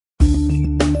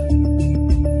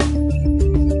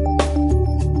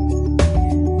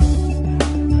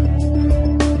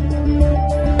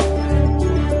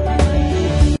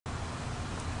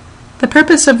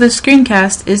purpose of this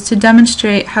screencast is to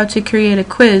demonstrate how to create a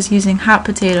quiz using Hot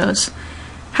Potatoes.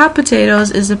 Hot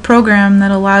Potatoes is a program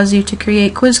that allows you to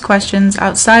create quiz questions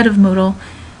outside of Moodle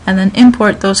and then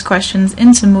import those questions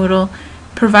into Moodle,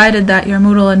 provided that your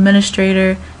Moodle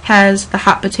administrator has the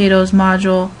Hot Potatoes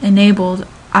module enabled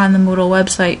on the Moodle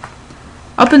website.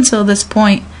 Up until this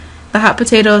point, the Hot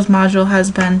Potatoes module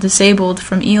has been disabled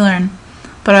from eLearn,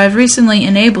 but I've recently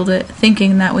enabled it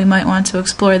thinking that we might want to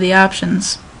explore the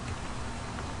options.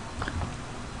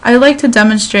 I'd like to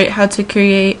demonstrate how to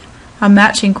create a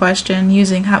matching question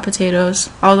using Hot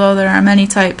Potatoes, although there are many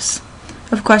types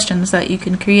of questions that you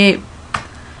can create.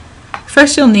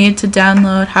 First, you'll need to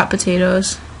download Hot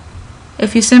Potatoes.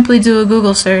 If you simply do a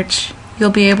Google search,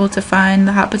 you'll be able to find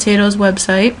the Hot Potatoes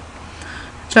website.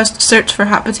 Just search for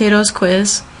Hot Potatoes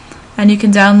quiz, and you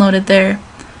can download it there.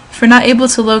 If you're not able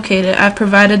to locate it, I've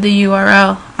provided the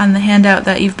URL on the handout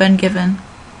that you've been given.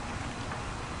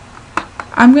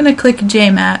 I'm going to click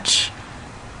JMatch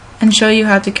and show you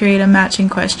how to create a matching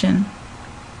question.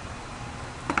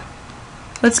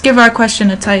 Let's give our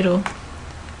question a title.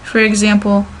 For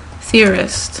example,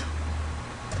 Theorist.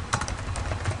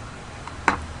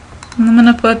 And I'm going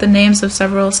to put the names of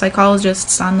several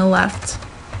psychologists on the left.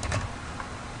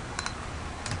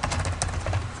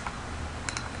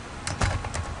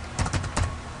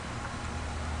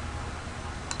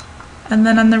 And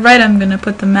then on the right I'm going to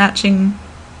put the matching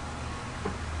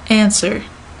answer.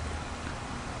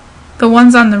 The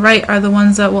ones on the right are the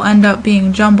ones that will end up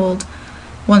being jumbled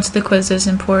once the quiz is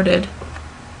imported.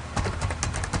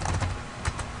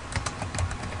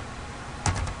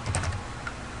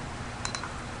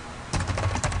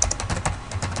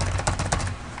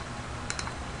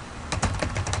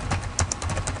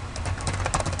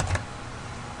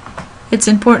 It's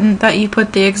important that you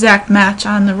put the exact match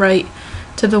on the right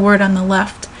to the word on the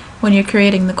left when you're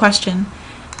creating the question.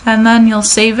 And then you'll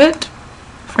save it.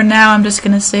 For now, I'm just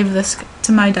going to save this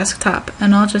to my desktop,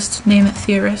 and I'll just name it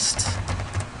Theorist.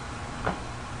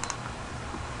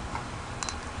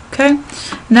 Okay,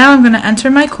 now I'm going to enter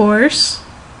my course.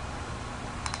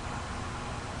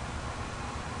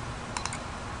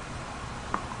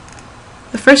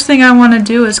 The first thing I want to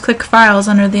do is click Files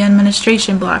under the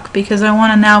administration block, because I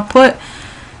want to now put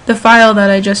the file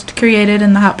that I just created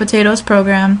in the Hot Potatoes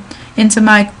program into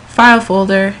my file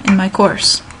folder in my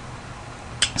course.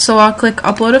 So I'll click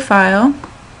Upload a File,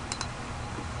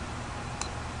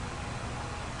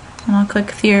 and I'll click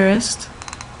Theorist.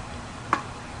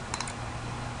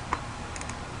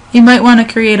 You might want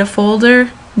to create a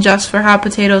folder just for Hot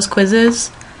Potatoes quizzes.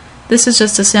 This is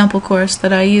just a sample course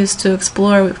that I use to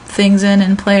explore things in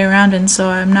and play around in, so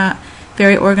I'm not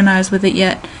very organized with it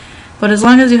yet. But as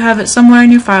long as you have it somewhere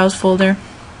in your files folder,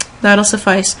 that'll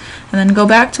suffice. And then go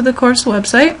back to the course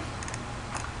website,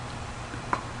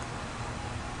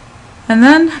 and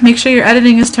then make sure your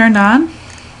editing is turned on, and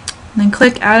then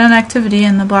click Add an Activity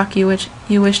in the block you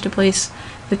wish to place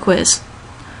the quiz.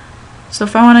 So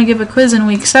if I want to give a quiz in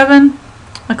week 7,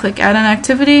 I'll click Add an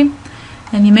Activity,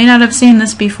 and you may not have seen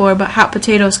this before, but Hot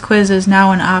Potatoes quiz is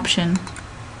now an option.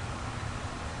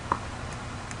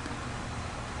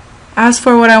 As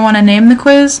for what I want to name the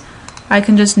quiz, I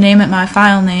can just name it my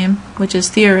file name, which is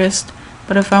Theorist,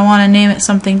 but if I want to name it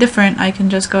something different, I can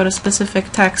just go to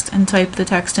specific text and type the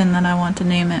text in that I want to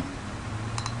name it.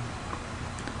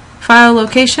 File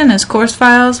location is course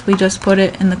files. We just put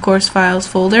it in the course files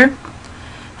folder.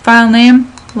 File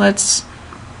name, let's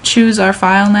choose our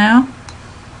file now.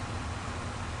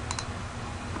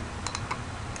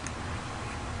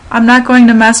 I'm not going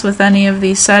to mess with any of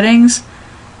these settings,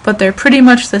 but they're pretty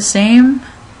much the same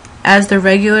as the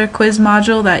regular quiz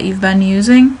module that you've been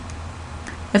using.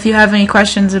 If you have any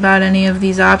questions about any of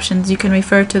these options, you can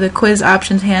refer to the quiz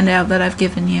options handout that I've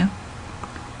given you.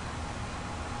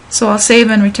 So I'll save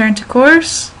and return to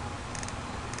course.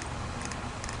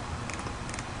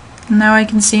 Now I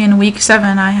can see in week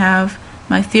 7 I have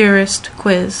my Theorist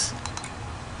quiz.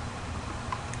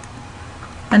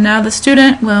 And now the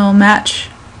student will match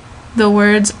the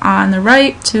words on the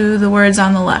right to the words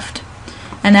on the left.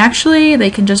 And actually they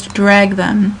can just drag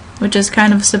them, which is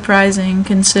kind of surprising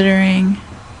considering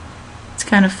it's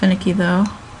kind of finicky though,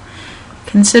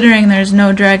 considering there's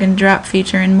no drag and drop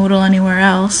feature in Moodle anywhere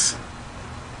else.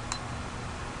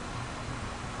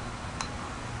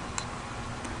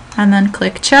 And then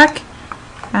click check,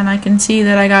 and I can see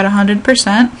that I got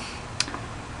 100%.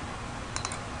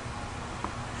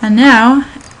 And now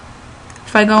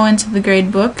if I go into the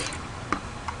gradebook,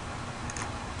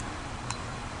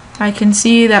 I can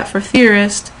see that for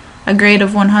Theorist, a grade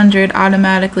of 100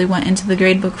 automatically went into the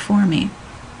gradebook for me.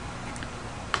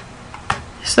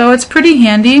 So it's pretty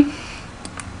handy.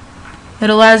 It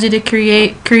allows you to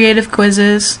create creative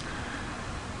quizzes,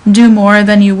 do more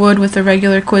than you would with a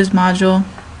regular quiz module,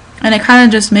 and it kind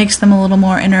of just makes them a little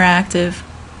more interactive.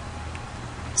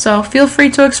 So feel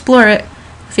free to explore it.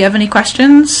 If you have any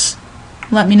questions,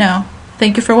 let me know.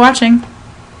 Thank you for watching.